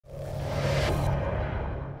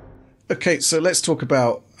Okay, so let's talk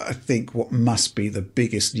about, I think, what must be the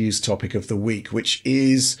biggest news topic of the week, which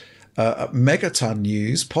is megaton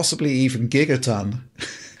news, possibly even gigaton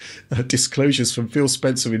disclosures from Phil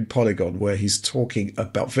Spencer in Polygon, where he's talking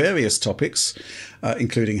about various topics,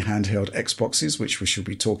 including handheld Xboxes, which we should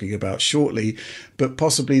be talking about shortly, but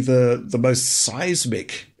possibly the most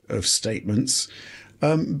seismic of statements,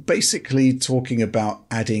 basically talking about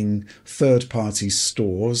adding third-party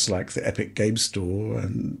stores like the Epic Game Store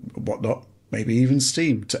and whatnot, maybe even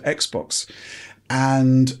Steam to Xbox.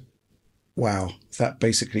 And wow, that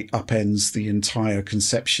basically upends the entire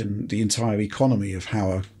conception, the entire economy of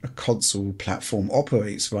how a console platform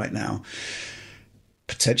operates right now.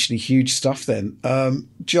 Potentially huge stuff then.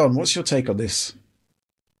 John, what's your take on this?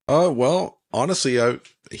 Well, honestly,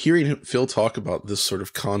 hearing Phil talk about this sort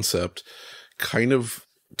of concept kind of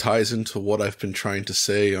ties into what I've been trying to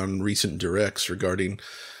say on recent directs regarding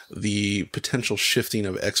the potential shifting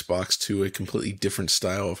of Xbox to a completely different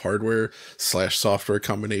style of hardware slash software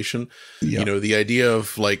combination. Yeah. The idea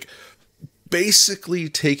of like basically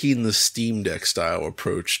taking the Steam Deck style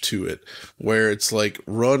approach to it, where it's like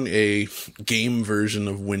run a game version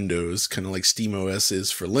of Windows, kind of like SteamOS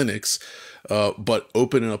is for Linux, but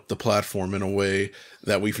open up the platform in a way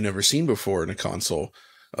that we've never seen before in a console,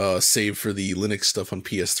 save for the Linux stuff on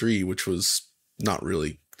PS3, which was not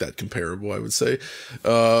really that comparable, I would say.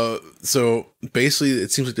 So basically,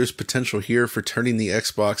 it seems like there's potential here for turning the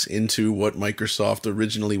Xbox into what Microsoft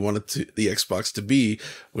originally wanted the Xbox to be,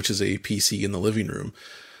 which is a PC in the living room.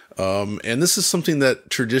 And this is something that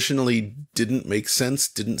traditionally didn't make sense,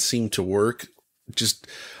 didn't seem to work. Just,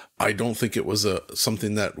 I don't think it was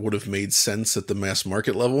something that would have made sense at the mass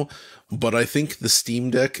market level. But I think the Steam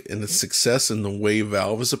Deck and its success and the way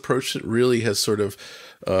Valve has approached it really has sort of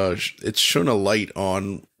it's shown a light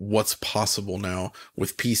on what's possible now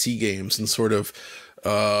with PC games and sort of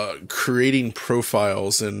creating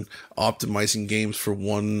profiles and optimizing games for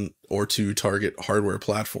one or two target hardware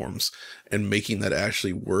platforms and making that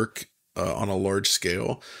actually work on a large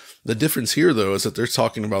scale. The difference here, though, is that they're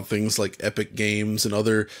talking about things like Epic Games and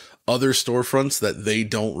other storefronts that they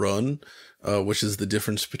don't run, which is the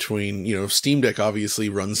difference between, Steam Deck obviously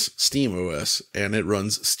runs Steam OS and it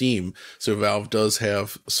runs Steam. So Valve does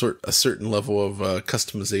have a certain level of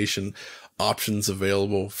customization options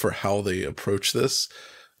available for how they approach this.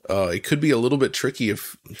 It could be a little bit tricky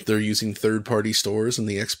if they're using third-party stores in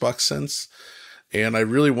the Xbox sense. And I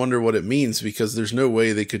really wonder what it means, because there's no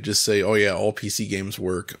way they could just say, oh yeah, all PC games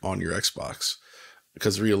work on your Xbox.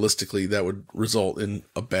 Because realistically, that would result in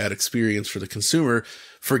a bad experience for the consumer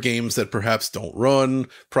for games that perhaps don't run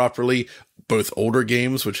properly, both older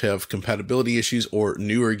games which have compatibility issues or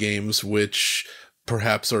newer games which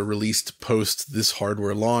perhaps are released post this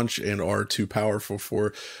hardware launch and are too powerful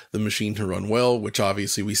for the machine to run well, which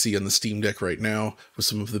obviously we see on the Steam Deck right now with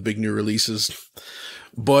some of the big new releases.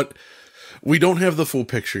 But we don't have the full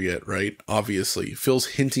picture yet, right? Obviously, Phil's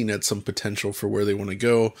hinting at some potential for where they want to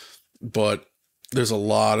go, but there's a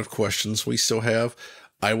lot of questions we still have.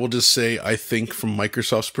 I will just say, I think from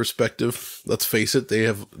Microsoft's perspective, let's face it,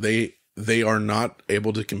 they are not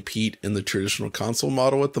able to compete in the traditional console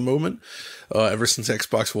model at the moment. Ever since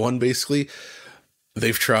Xbox One, basically,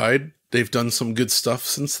 they've tried. They've done some good stuff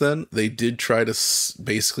since then. They did try to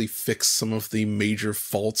basically fix some of the major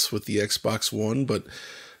faults with the Xbox One, but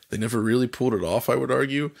they never really pulled it off, I would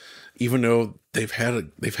argue, even though they've had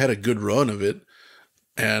a good run of it.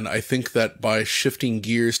 And I think that by shifting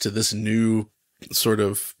gears to this new sort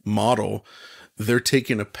of model, they're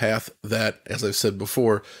taking a path that, as I've said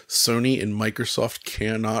before, Sony and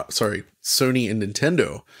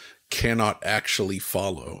Nintendo cannot actually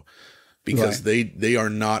follow, because Right. they are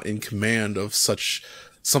not in command of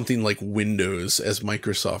something like Windows as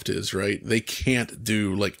Microsoft is, right? They can't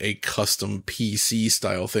do like a custom PC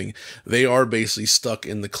style thing. They are basically stuck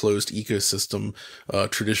in the closed ecosystem,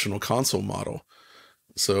 traditional console model.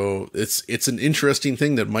 So it's an interesting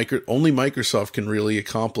thing that only Microsoft can really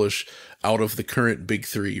accomplish out of the current big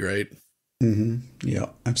three, right? Yeah,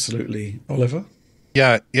 absolutely. Oliver?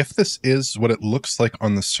 Yeah, if this is what it looks like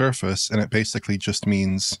on the surface, and it basically just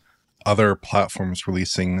means other platforms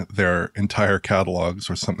releasing their entire catalogs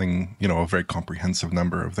or something, a very comprehensive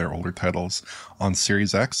number of their older titles on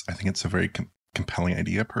Series X, I think it's a very compelling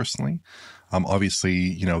idea personally.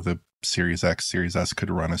 Obviously, the Series X, Series S could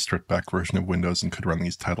run a stripped back version of Windows and could run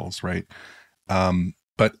these titles, right?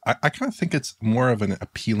 But I kind of think it's more of an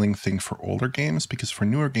appealing thing for older games, because for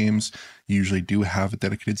newer games, you usually do have a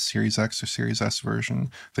dedicated Series X or Series S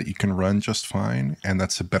version that you can run just fine. And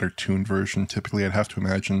that's a better tuned version, typically, I'd have to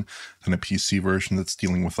imagine, than a PC version that's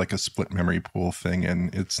dealing with like a split memory pool thing.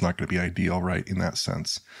 And it's not going to be ideal, right, in that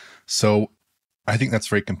sense. So I think that's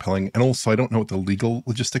very compelling. And also, I don't know what the legal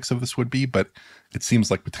logistics of this would be, but it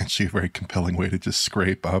seems like potentially a very compelling way to just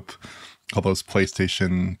scrape up all those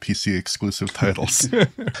PlayStation PC exclusive titles.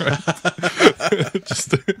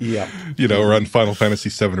 Just, you know, run Final Fantasy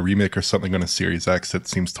VII Remake or something on a Series X. It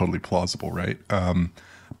seems totally plausible, right?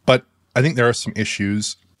 But I think there are some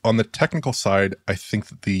issues. On the technical side, I think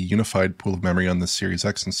that the unified pool of memory on the Series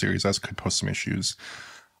X and Series S could pose some issues.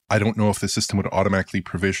 I don't know if the system would automatically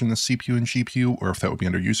provision the CPU and GPU, or if that would be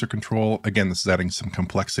under user control. Again, this is adding some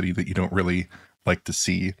complexity that you don't really like to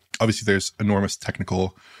see. Obviously, there's enormous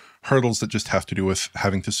technical hurdles that just have to do with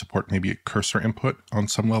having to support maybe a cursor input on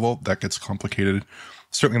some level. That gets complicated.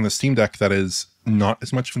 Certainly on the Steam Deck, that is not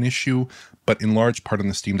as much of an issue, but in large part on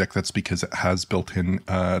the Steam Deck, that's because it has built-in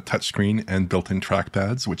touchscreen and built-in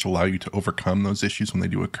trackpads, which allow you to overcome those issues when they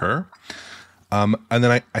do occur. And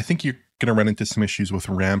then I think you're going to run into some issues with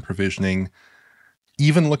RAM provisioning.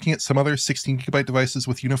 Even looking at some other 16 gigabyte devices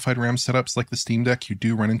with unified RAM setups like the Steam Deck, you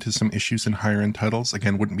do run into some issues in higher end titles.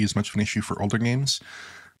 Again, wouldn't be as much of an issue for older games.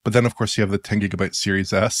 But then, of course, you have the 10 gigabyte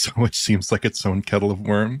Series S, which seems like its own kettle of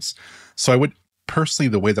worms. So I would personally,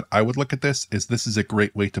 the way that I would look at this is a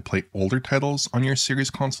great way to play older titles on your series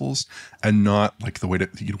consoles, and not like the way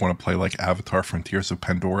that you'd want to play like Avatar Frontiers of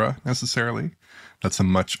Pandora necessarily. That's a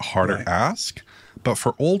much harder ask. But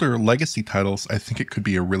for older legacy titles, I think it could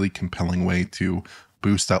be a really compelling way to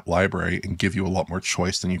boost that library and give you a lot more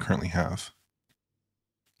choice than you currently have.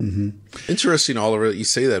 Interesting, Oliver, that you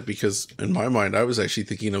say that, because in my mind, I was actually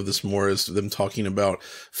thinking of this more as them talking about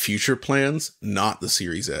future plans, not the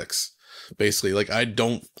Series X. Basically, like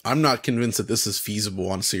I'm not convinced that this is feasible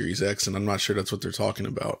on Series X, and I'm not sure that's what they're talking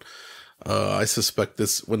about. I suspect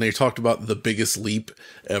this, when they talked about the biggest leap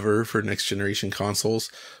ever for next generation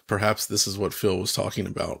consoles, perhaps this is what Phil was talking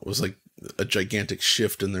about, was like a gigantic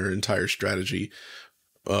shift in their entire strategy.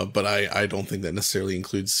 But I don't think that necessarily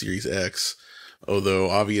includes Series X. Although,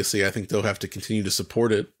 obviously, I think they'll have to continue to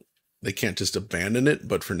support it. They can't just abandon it.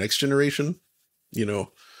 But for next generation, you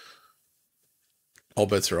know, all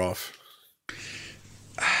bets are off.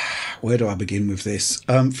 Where do I begin with this?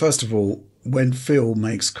 First of all, when Phil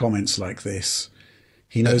makes comments like this,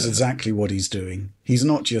 he knows exactly what he's doing. He's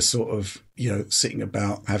not just sort of, you know, sitting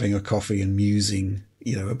about having a coffee and musing,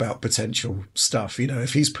 you know, about potential stuff. You know,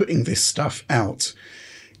 if he's putting this stuff out,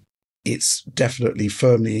 it's definitely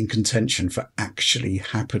firmly in contention for actually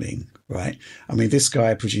happening, right? I mean, this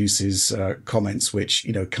guy produces comments which,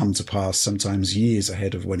 you know, come to pass sometimes years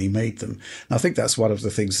ahead of when he made them. And I think that's one of the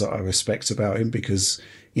things that I respect about him, because,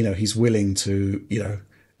 you know, he's willing to, you know,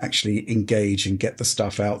 actually engage and get the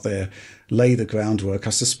stuff out there, lay the groundwork. I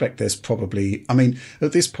suspect there's probably, I mean,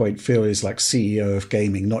 at this point, Phil is like CEO of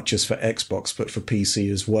gaming, not just for Xbox, but for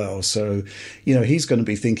PC as well. So, you know, he's going to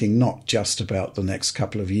be thinking not just about the next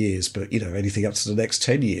couple of years, but, you know, anything up to the next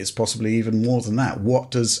 10 years, possibly even more than that. What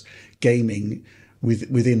does gaming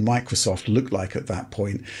within Microsoft look like at that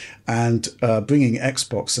point? And bringing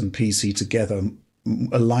Xbox and PC together,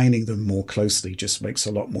 aligning them more closely, just makes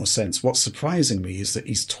a lot more sense. What's surprising me is that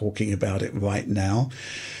he's talking about it right now,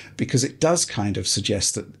 because it does kind of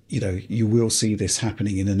suggest that, you know, you will see this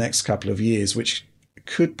happening in the next couple of years, which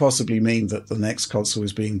could possibly mean that the next console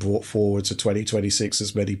is being brought forward to 2026,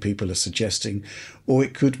 as many people are suggesting, or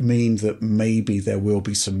it could mean that maybe there will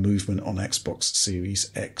be some movement on Xbox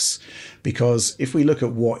Series X. Because if we look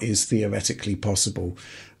at what is theoretically possible,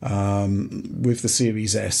 with the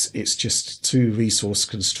Series S, it's just too resource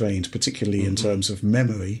constrained, particularly in terms of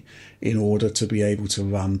memory, in order to be able to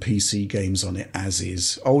run PC games on it as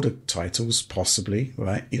is. Older titles, possibly,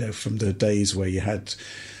 right? You know, from the days where you had,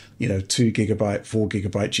 you know, 2 gigabyte, 4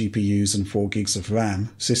 gigabyte GPUs and 4 gigs of RAM,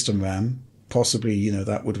 system RAM, possibly, you know,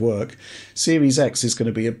 that would work. Series X is going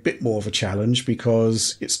to be a bit more of a challenge,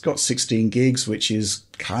 because it's got 16 gigs, which is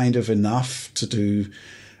kind of enough to do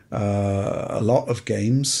a lot of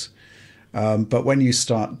games. But when you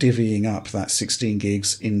start divvying up that 16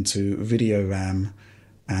 gigs into video RAM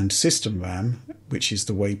and system RAM, which is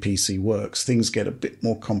the way PC works, things get a bit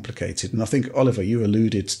more complicated. And I think, Oliver, you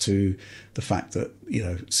alluded to the fact that, you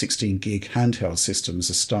know, 16 gig handheld systems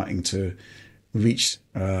are starting to reach,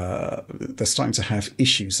 they're starting to have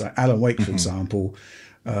issues. Like Alan Wake, for example,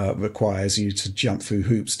 requires you to jump through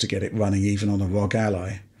hoops to get it running even on a ROG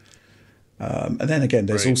Ally. And then again,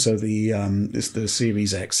 there's also the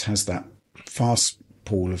Series X has that fast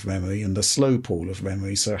pool of memory and the slow pool of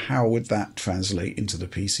memory. So how would that translate into the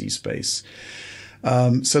PC space?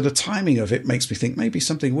 So the timing of it makes me think maybe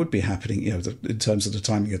something would be happening, in terms of the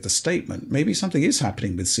timing of the statement. Maybe something is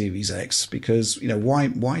happening with Series X because,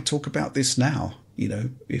 why talk about this now?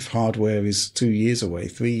 If hardware is 2 years away,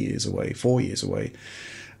 3 years away, 4 years away.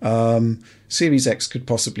 Series X could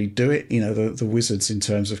possibly do it. The wizards in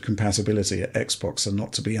terms of compatibility at Xbox are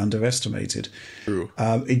not to be underestimated. True.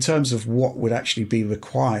 In terms of what would actually be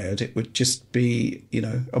required, it would just be,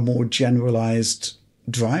 a more generalized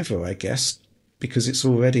driver, I guess, because it's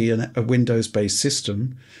already a Windows-based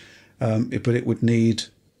system, but it would need,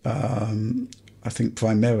 I think,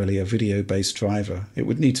 primarily a video-based driver. It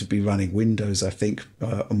would need to be running Windows, I think,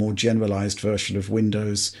 a more generalized version of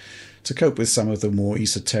Windows to cope with some of the more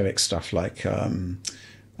esoteric stuff like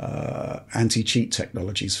anti-cheat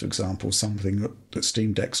technologies, for example, something that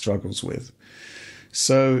Steam Deck struggles with.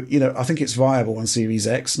 So, I think it's viable on Series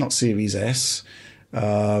X, not Series S.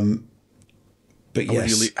 But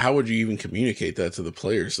how would you even communicate that to the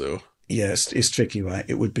players, though? Yes, it's tricky, right?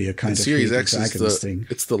 It would be a kind of Series X is thing.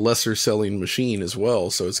 It's the lesser selling machine as well,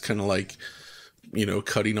 so it's kind of like,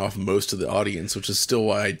 cutting off most of the audience, which is still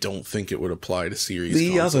why I don't think it would apply to Series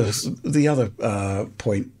consoles. The other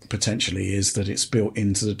point potentially is that it's built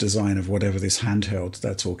into the design of whatever this handheld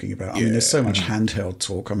they're talking about. I mean, there's so much handheld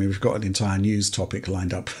talk. I mean, we've got an entire news topic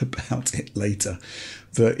lined up about it later.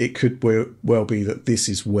 That it could well be that this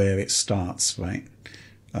is where it starts, right?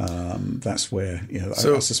 That's where,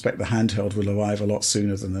 I suspect the handheld will arrive a lot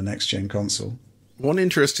sooner than the next gen console. One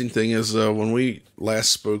interesting thing is when we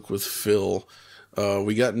last spoke with Phil,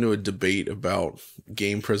 we got into a debate about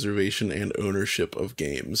game preservation and ownership of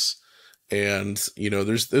games. And,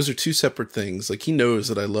 those are two separate things. Like, he knows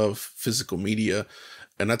that I love physical media,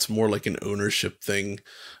 and that's more like an ownership thing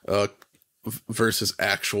versus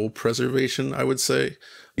actual preservation, I would say,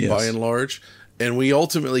 by and large. And we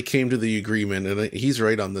ultimately came to the agreement, and he's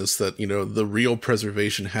right on this, that, the real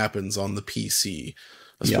preservation happens on the PC,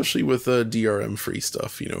 especially with DRM-free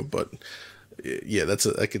stuff, but yeah,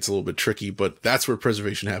 that gets a little bit tricky, but that's where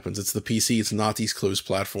preservation happens. It's the PC, it's not these closed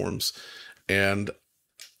platforms. And,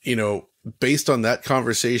 based on that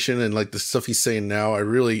conversation and like the stuff he's saying now, it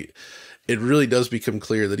really does become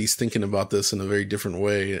clear that he's thinking about this in a very different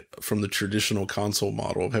way from the traditional console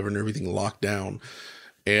model of having everything locked down.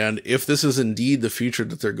 And if this is indeed the future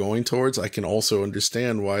that they're going towards, I can also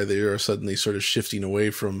understand why they are suddenly sort of shifting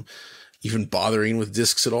away from even bothering with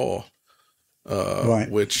discs at all.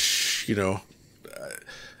 Right. Which,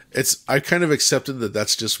 I kind of accepted that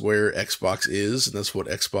that's just where Xbox is, and that's what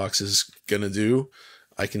Xbox is going to do.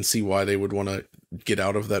 I can see why they would want to get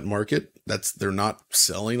out of that market. They're not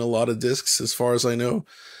selling a lot of discs as far as I know.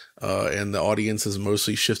 And the audience has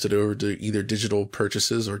mostly shifted over to either digital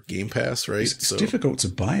purchases or Game Pass, right? It's difficult to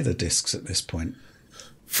buy the discs at this point.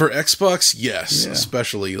 For Xbox, yes,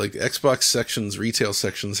 especially. Like, Xbox retail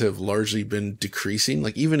sections have largely been decreasing.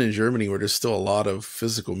 Like, even in Germany, where there's still a lot of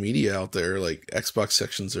physical media out there, like, Xbox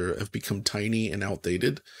sections have become tiny and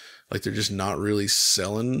outdated. Like, they're just not really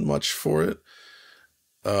selling much for it.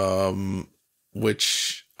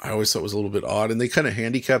 Which I always thought was a little bit odd. And they kind of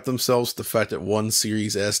handicapped themselves with the fact that one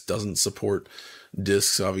Series S doesn't support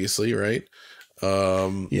discs, obviously, right?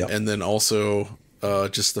 And then also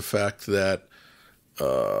just the fact that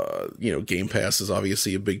Game Pass is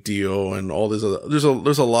obviously a big deal, and all this there's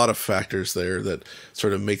a lot of factors there that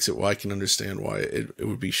sort of makes it why I can understand why it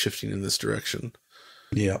would be shifting in this direction.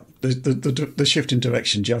 Yeah, the shift in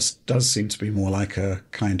direction just does seem to be more like a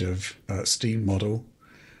kind of Steam model,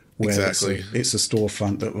 where exactly. It's a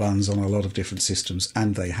storefront that runs on a lot of different systems,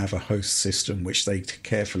 and they have a host system which they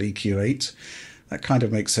carefully curate. That kind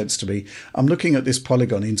of makes sense to me. I'm looking at this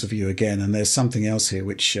Polygon interview again, and there's something else here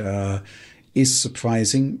which is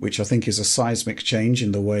surprising, which I think is a seismic change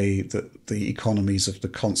in the way that the economies of the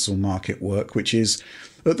console market work, which is,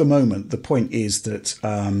 at the moment, the point is that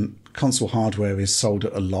console hardware is sold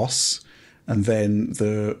at a loss, and then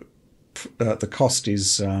the cost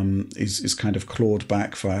is kind of clawed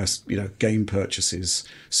back via game purchases,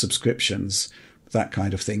 subscriptions, that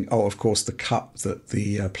kind of thing. Oh, of course, the cut that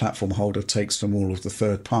the platform holder takes from all of the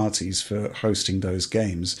third parties for hosting those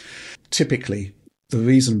games. Typically, the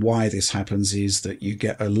reason why this happens is that you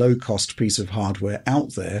get a low-cost piece of hardware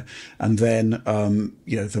out there, and then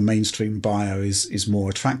the mainstream buyer is more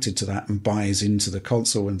attracted to that and buys into the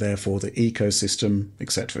console and therefore the ecosystem,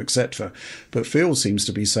 etc., etc. But Phil seems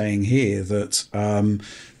to be saying here that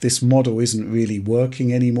this model isn't really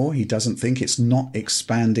working anymore. He doesn't think it's not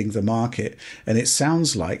expanding the market, and it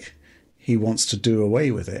sounds like he wants to do away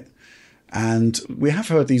with it. And we have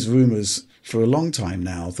heard these rumors for a long time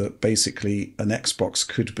now that basically an Xbox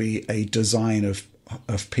could be a design of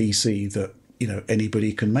PC that, you know,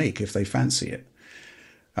 anybody can make if they fancy it,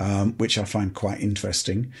 which I find quite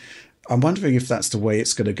interesting. I'm wondering if that's the way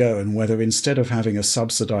it's going to go, and whether instead of having a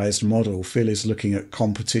subsidized model, Phil is looking at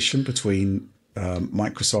competition between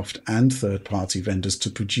Microsoft and third-party vendors to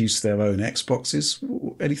produce their own Xboxes.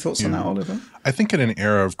 Any thoughts on that, Oliver? I think in an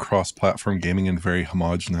era of cross-platform gaming and very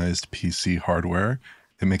homogenized PC hardware,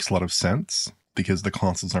 it makes a lot of sense because the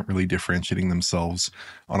consoles aren't really differentiating themselves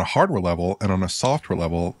on a hardware level, and on a software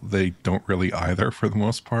level, they don't really either for the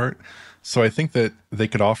most part. So I think that they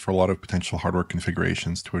could offer a lot of potential hardware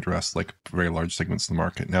configurations to address like very large segments of the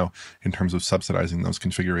market. Now, in terms of subsidizing those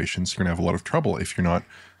configurations, you're going to have a lot of trouble if you're not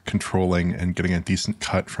controlling and getting a decent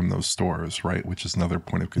cut from those stores, right? Which is another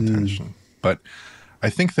point of contention. But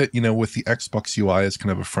I think that, you know, with the Xbox UI as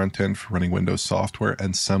kind of a front end for running Windows software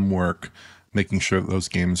and some work making sure that those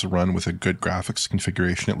games run with a good graphics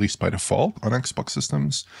configuration, at least by default on Xbox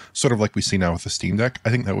systems, sort of like we see now with the Steam Deck, I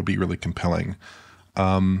think that would be really compelling.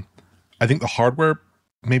 I think the hardware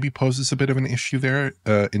maybe poses a bit of an issue there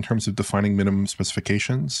in terms of defining minimum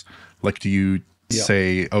specifications. Like, do you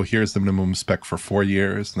say, oh, here's the minimum spec for 4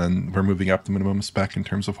 years, and then we're moving up the minimum spec in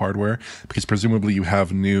terms of hardware? Because presumably you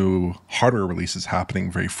have new hardware releases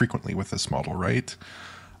happening very frequently with this model, right?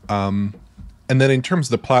 And then in terms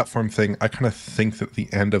of the platform thing, I kind of think that the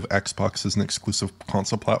end of Xbox as an exclusive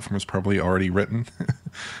console platform is probably already written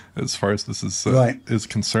as far as this is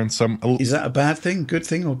concerned. So is that a bad thing, good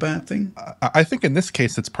thing, or bad thing? I think in this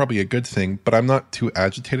case, it's probably a good thing, but I'm not too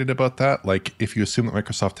agitated about that. Like, if you assume that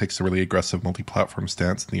Microsoft takes a really aggressive multi-platform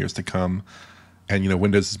stance in the years to come, and, you know,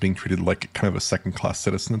 Windows is being treated like kind of a second-class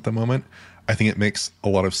citizen at the moment, I think it makes a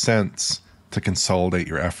lot of sense to consolidate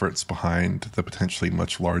your efforts behind the potentially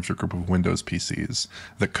much larger group of Windows PCs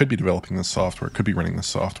that could be developing the software, could be running the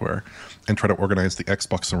software, and try to organize the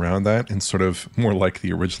Xbox around that, and sort of more like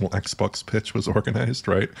the original Xbox pitch was organized,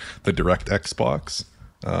 right? The direct Xbox.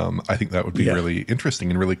 I think that would be really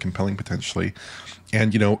interesting and really compelling potentially.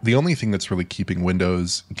 And, you know, the only thing that's really keeping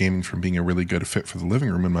Windows gaming from being a really good fit for the living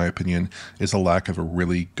room, in my opinion, is a lack of a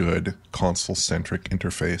really good console-centric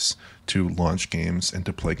interface to launch games and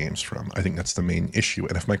to play games from. I think that's the main issue.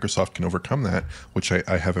 And if Microsoft can overcome that, which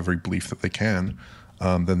I have every belief that they can,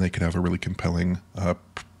 then they could have a really compelling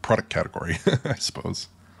product category, I suppose.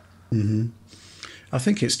 Mm-hmm. I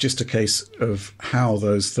think it's just a case of how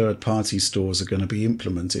those third-party stores are going to be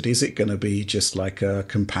implemented. Is it going to be just like a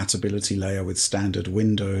compatibility layer with standard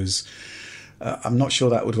Windows? I'm not sure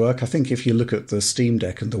that would work. I think if you look at the Steam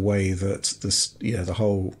Deck and the way that the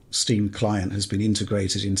whole Steam client has been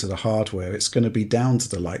integrated into the hardware, it's going to be down to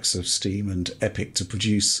the likes of Steam and Epic to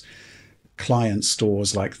produce client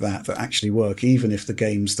stores like that actually work, even if the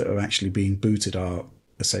games that are actually being booted are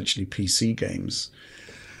essentially PC games.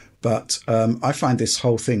 But I find this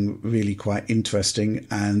whole thing really quite interesting,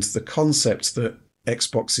 and the concept that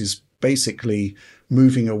Xbox is basically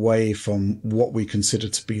moving away from what we consider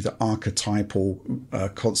to be the archetypal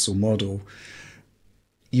console model.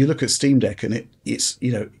 You look at Steam Deck and it's,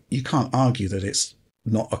 you know, you can't argue that it's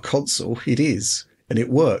not a console. It is, and it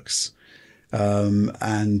works.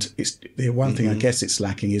 And it's the one thing I guess it's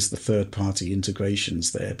lacking is the third-party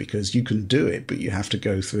integrations there, because you can do it, but you have to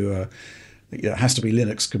go through it has to be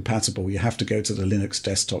Linux compatible. You have to go to the Linux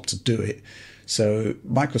desktop to do it. So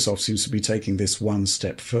Microsoft seems to be taking this one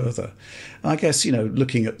step further. I guess, you know,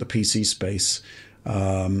 looking at the PC space,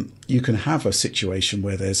 you can have a situation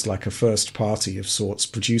where there's like a first party of sorts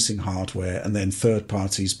producing hardware and then third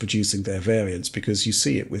parties producing their variants, because you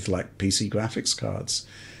see it with like PC graphics cards.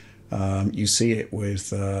 You see it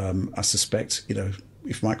with, I suspect, you know,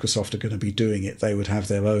 if Microsoft are going to be doing it, they would have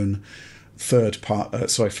their own first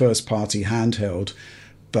party handheld,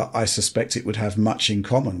 but I suspect it would have much in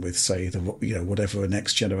common with, say, whatever a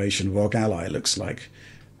next generation ROG Ally looks like.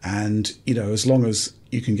 And, you know, as long as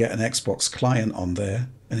you can get an Xbox client on there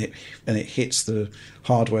and it hits the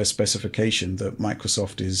hardware specification that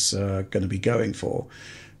Microsoft is going to be going for,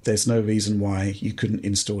 there's no reason why you couldn't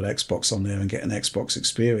install Xbox on there and get an Xbox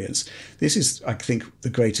experience. This is, I think, the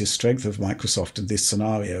greatest strength of Microsoft in this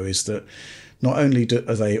scenario, is that not only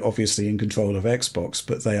are they obviously in control of Xbox,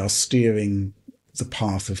 but they are steering the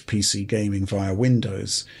path of PC gaming via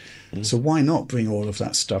Windows. So why not bring all of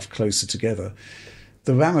that stuff closer together?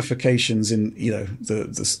 The ramifications in, you know,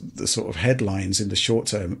 the sort of headlines in the short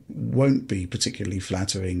term won't be particularly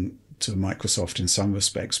flattering to Microsoft in some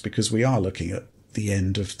respects, because we are looking at the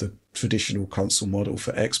end of the traditional console model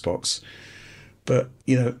for Xbox. But,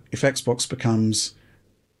 you know, if Xbox becomes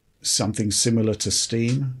something similar to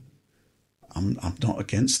Steam, I'm not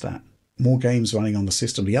against that. more games running on the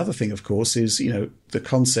system. The other thing, of course, is, the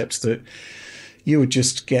concept that you would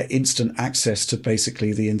just get instant access to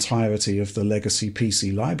basically the entirety of the legacy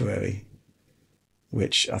PC library,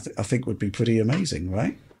 which I think would be pretty amazing,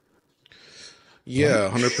 right? Yeah,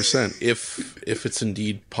 100%. If it's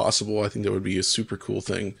indeed possible, I think that would be a super cool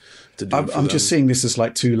thing to do. I'm just seeing this as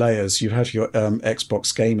like two layers. You have your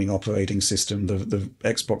Xbox gaming operating system, the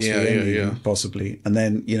Xbox VM possibly, and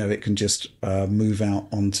then it can just move out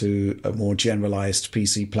onto a more generalized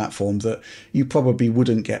PC platform that you probably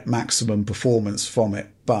wouldn't get maximum performance from it,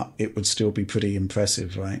 but it would still be pretty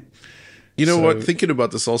impressive, right? You know what? Thinking about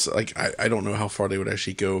this also, like I don't know how far they would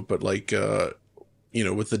actually go, but like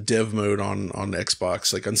with the dev mode on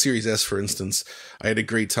Xbox, like on Series S, for instance, I had a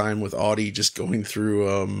great time with Audi just going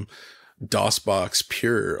through DOSBox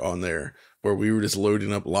Pure on there, where we were just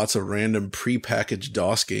loading up lots of random pre-packaged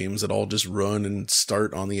DOS games that all just run and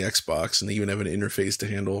start on the Xbox, and they even have an interface to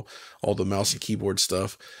handle all the mouse and keyboard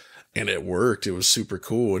stuff. And it worked. It was super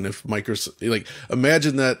cool. And if Microsoft, like,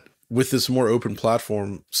 imagine that with this more open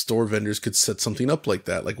platform, store vendors could set something up like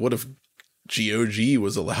that. Like, what if GOG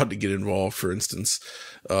was allowed to get involved, for instance,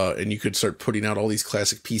 and you could start putting out all these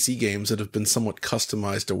classic PC games that have been somewhat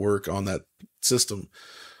customized to work on that system?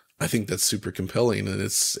 I think that's super compelling, and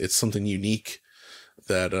it's something unique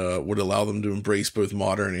that would allow them to embrace both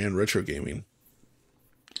modern and retro gaming.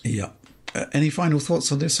 Yeah. Any final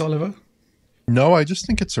thoughts on this, Oliver? No, I just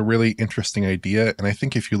think it's a really interesting idea. And I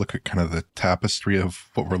think if you look at kind of the tapestry of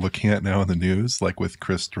what we're looking at now in the news, like with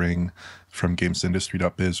Chris Dring from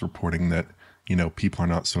GamesIndustry.biz reporting that, people are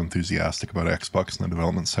not so enthusiastic about Xbox and the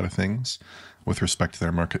development side of things with respect to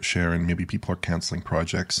their market share, and maybe people are canceling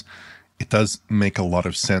projects. It does make a lot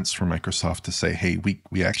of sense for Microsoft to say, hey,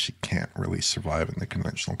 we actually can't really survive in the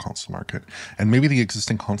conventional console market. And maybe the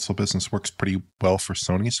existing console business works pretty well for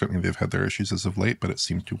Sony. Certainly they've had their issues as of late, but it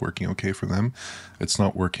seems to be working okay for them. It's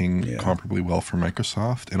not working comparably well for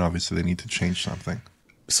Microsoft, and obviously they need to change something.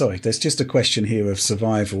 Sorry, there's just a question here of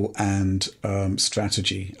survival and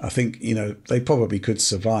strategy. I think, they probably could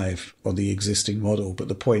survive on the existing model, but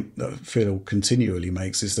the point that Phil continually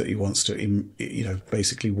makes is that he wants to,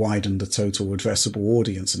 basically widen the total addressable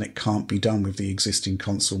audience, and it can't be done with the existing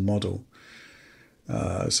console model.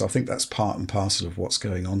 So I think that's part and parcel of what's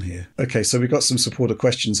going on here. Okay, so we've got some supporter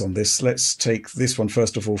questions on this. Let's take this one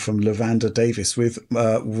first of all from Lavanda Davis. With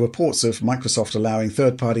reports of Microsoft allowing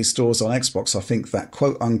third-party stores on Xbox, I think that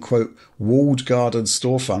quote-unquote walled garden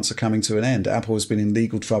storefronts are coming to an end. Apple has been in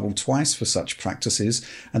legal trouble twice for such practices,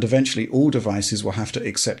 and eventually all devices will have to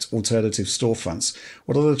accept alternative storefronts.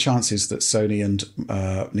 What are the chances that Sony and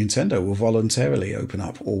Nintendo will voluntarily open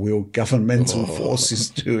up, or will governmental forces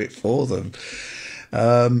do it for them?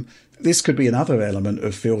 This could be another element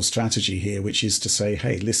of Phil's strategy here, which is to say,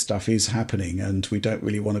 hey, this stuff is happening and we don't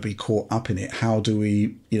really want to be caught up in it. How do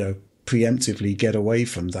we, preemptively get away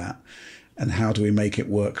from that? And how do we make it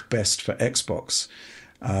work best for Xbox?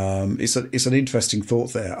 It's an interesting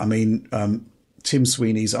thought there. I mean, Tim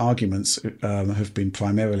Sweeney's arguments have been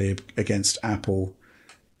primarily against Apple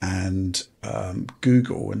and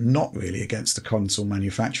Google, and not really against the console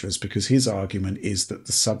manufacturers, because his argument is that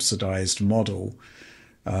the subsidized model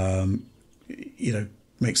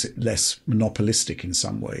makes it less monopolistic in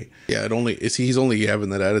some way. Yeah, he's only having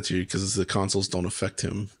that attitude because the consoles don't affect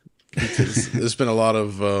him. Because there's been a lot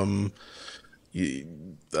of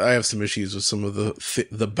I have some issues with some of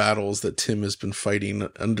the battles that Tim has been fighting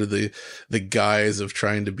under the guise of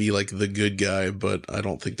trying to be like the good guy, but I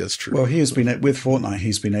don't think that's true. Well, he has been with Fortnite.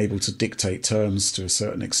 He's been able to dictate terms to a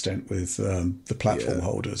certain extent with the platform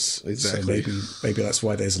holders. Exactly. So maybe that's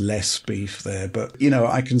why there's less beef there. But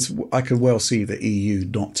I can well see the EU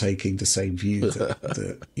not taking the same view that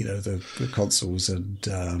the consoles and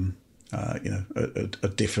are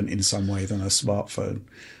different in some way than a smartphone.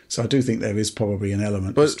 So I do think there is probably an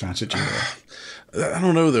element of strategy there. I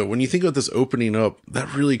don't know, though. When you think about this opening up,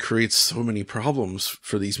 that really creates so many problems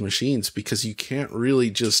for these machines, because you can't really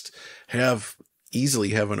just easily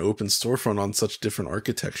have an open storefront on such different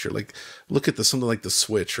architecture. Like, look at something like the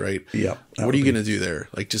Switch, right? Yeah. What are you going to do there?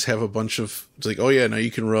 Like, just have a bunch of, it's like, oh yeah, now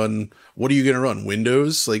you can run, what are you going to run?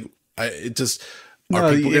 Windows? Like,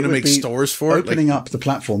 are people going to make stores for it? Opening up the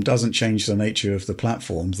platform doesn't change the nature of the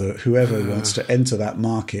platform. That whoever wants to enter that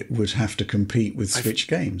market would have to compete with Switch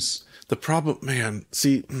games. The problem, man,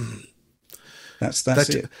 see, that's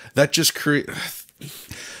it. That just create.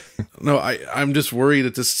 No, I'm just worried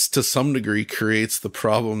that this, to some degree, creates the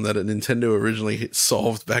problem that a Nintendo originally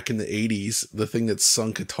solved back in the 80s, the thing that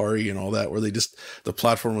sunk Atari and all that, where the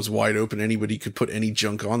platform was wide open, anybody could put any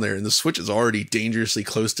junk on there. And the Switch is already dangerously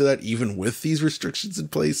close to that, even with these restrictions in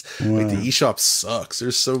place. Wow. Like, the eShop sucks.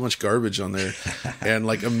 There's so much garbage on there. And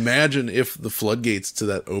like, imagine if the floodgates to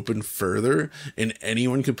that open further and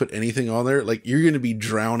anyone could put anything on there. Like, you're going to be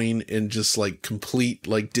drowning in just like complete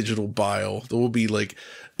like digital bile. There will be like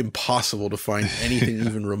impossible to find anything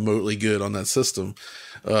even remotely good on that system.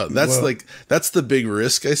 That's the big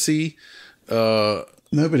risk I see.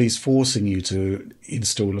 Nobody's forcing you to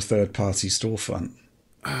install a third-party storefront.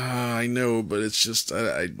 I know, but it's just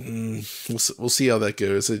we'll see how that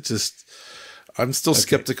goes. I'm still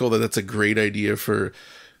skeptical that that's a great idea for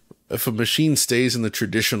if a machine stays in the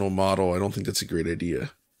traditional model. I don't think that's a great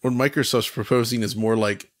idea. What Microsoft's proposing is more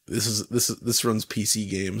like this runs PC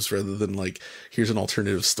games rather than like here's an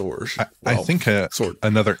alternative store. I think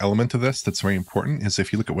another element of this that's very important is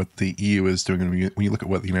if you look at what the EU is doing, and when you look at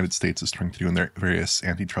what the United States is trying to do in their various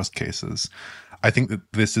antitrust cases, I think that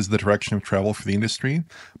this is the direction of travel for the industry.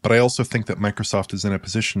 But I also think that Microsoft is in a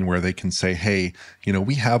position where they can say, hey,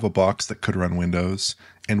 we have a box that could run Windows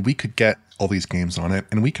and we could get all these games on it,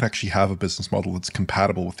 and we could actually have a business model that's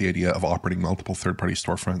compatible with the idea of operating multiple third-party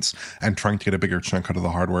storefronts and trying to get a bigger chunk out of the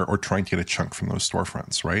hardware or trying to get a chunk from those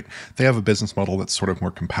storefronts, right? They have a business model that's sort of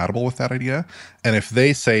more compatible with that idea. And if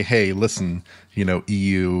they say, hey, listen,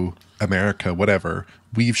 EU, America, whatever,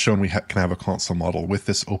 we've shown we can have a console model with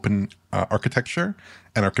this open architecture,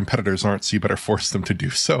 and our competitors aren't, so you better force them to do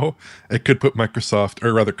so. It could put Microsoft,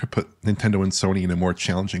 or rather could put Nintendo and Sony in a more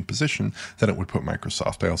challenging position than it would put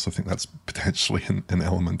Microsoft. I also think that's potentially an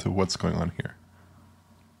element of what's going on here.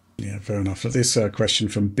 Yeah, fair enough. This question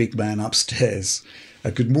from Big Man Upstairs.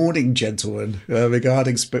 Good morning, gentlemen.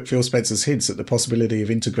 Regarding Phil Spencer's hints at the possibility of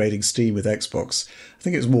integrating Steam with Xbox, I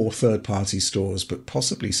think it was more third-party stores, but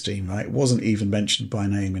possibly Steam, right? It wasn't even mentioned by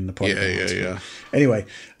name in the podcast. Yeah. Anyway,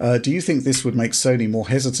 do you think this would make Sony more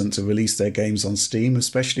hesitant to release their games on Steam,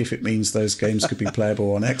 especially if it means those games could be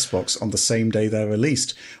playable on Xbox on the same day they're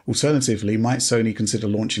released? Alternatively, might Sony consider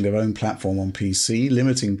launching their own platform on PC,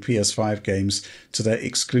 limiting PS5 games to their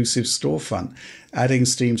exclusive storefront? Adding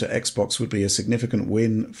Steam to Xbox would be a significant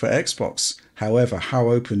win for Xbox. However, how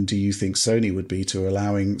open do you think Sony would be to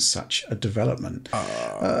allowing such a development?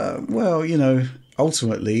 Well,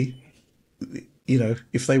 ultimately,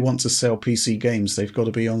 if they want to sell PC games, they've got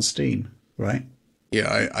to be on Steam, right?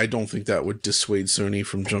 Yeah, I don't think that would dissuade Sony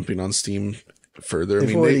from jumping on Steam further.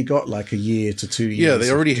 They've already got like a year to 2 years. Yeah,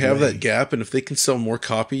 they already have that gap, and if they can sell more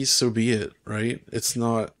copies, so be it, right?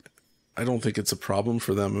 I don't think it's a problem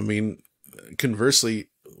for them. I mean, conversely,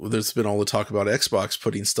 there's been all the talk about Xbox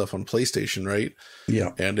putting stuff on PlayStation, right?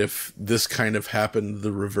 Yeah. And if this kind of happened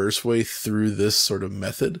the reverse way through this sort of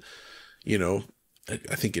method,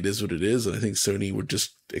 I think it is what it is. And I think Sony would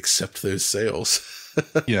just accept those sales.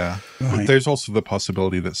 Yeah. Right. There's also the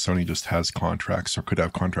possibility that Sony just has contracts or could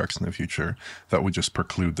have contracts in the future that would just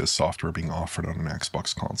preclude this software being offered on an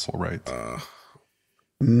Xbox console, right? I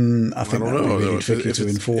think that would be really tricky to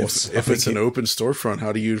enforce. If it's an open storefront,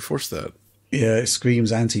 how do you enforce that? Yeah, it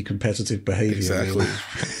screams anti-competitive behavior. Exactly.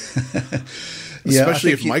 Really.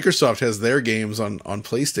 Especially if Microsoft has their games on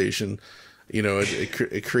PlayStation,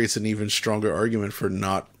 it creates an even stronger argument for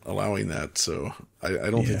not allowing that. So I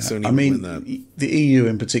don't think Sony would win that. The EU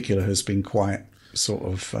in particular has been quite sort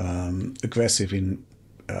of aggressive in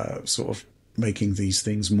sort of making these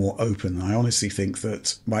things more open. I honestly think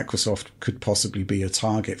that Microsoft could possibly be a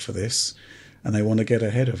target for this, and they want to get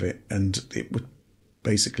ahead of it, and it would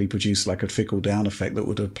basically produce like a trickle-down effect that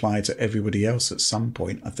would apply to everybody else at some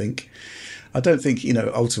point, I think. I don't think,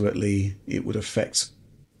 ultimately it would affect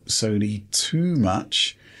Sony too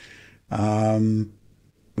much.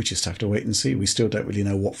 We just have to wait and see. We still don't really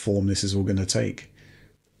know what form this is all going to take.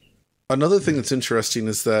 Another thing that's interesting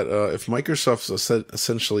is that if Microsoft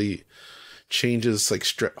essentially changes like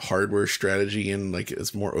hardware strategy and like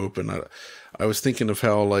is more open, I was thinking of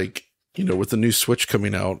how like, with the new Switch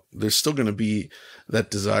coming out, there's still going to be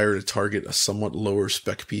that desire to target a somewhat lower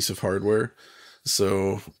spec piece of hardware.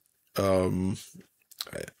 So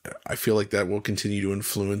I feel like that will continue to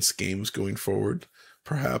influence games going forward,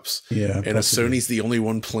 perhaps. Yeah. And if Sony's the only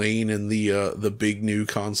one playing in the big new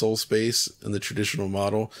console space in the traditional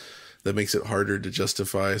model, that makes it harder to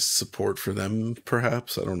justify support for them,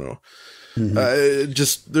 perhaps. I don't know.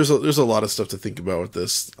 Mm-hmm. There's a lot of stuff to think about with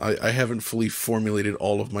this. I haven't fully formulated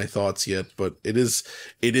all of my thoughts yet, but it is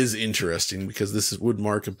interesting because this would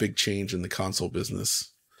mark a big change in the console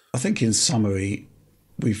business. I think in summary,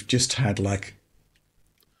 we've just had like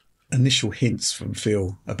initial hints from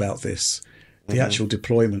Phil about this, the actual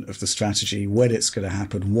deployment of the strategy, when it's going to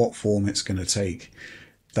happen, what form it's going to take.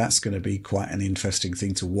 That's going to be quite an interesting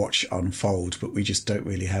thing to watch unfold, but we just don't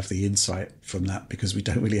really have the insight from that because we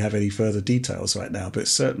don't really have any further details right now. But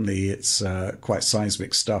certainly it's quite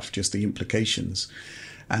seismic stuff, just the implications.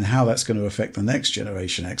 And how that's going to affect the next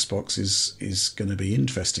generation Xbox is going to be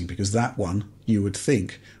interesting, because that one, you would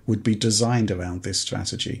think, would be designed around this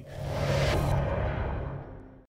strategy.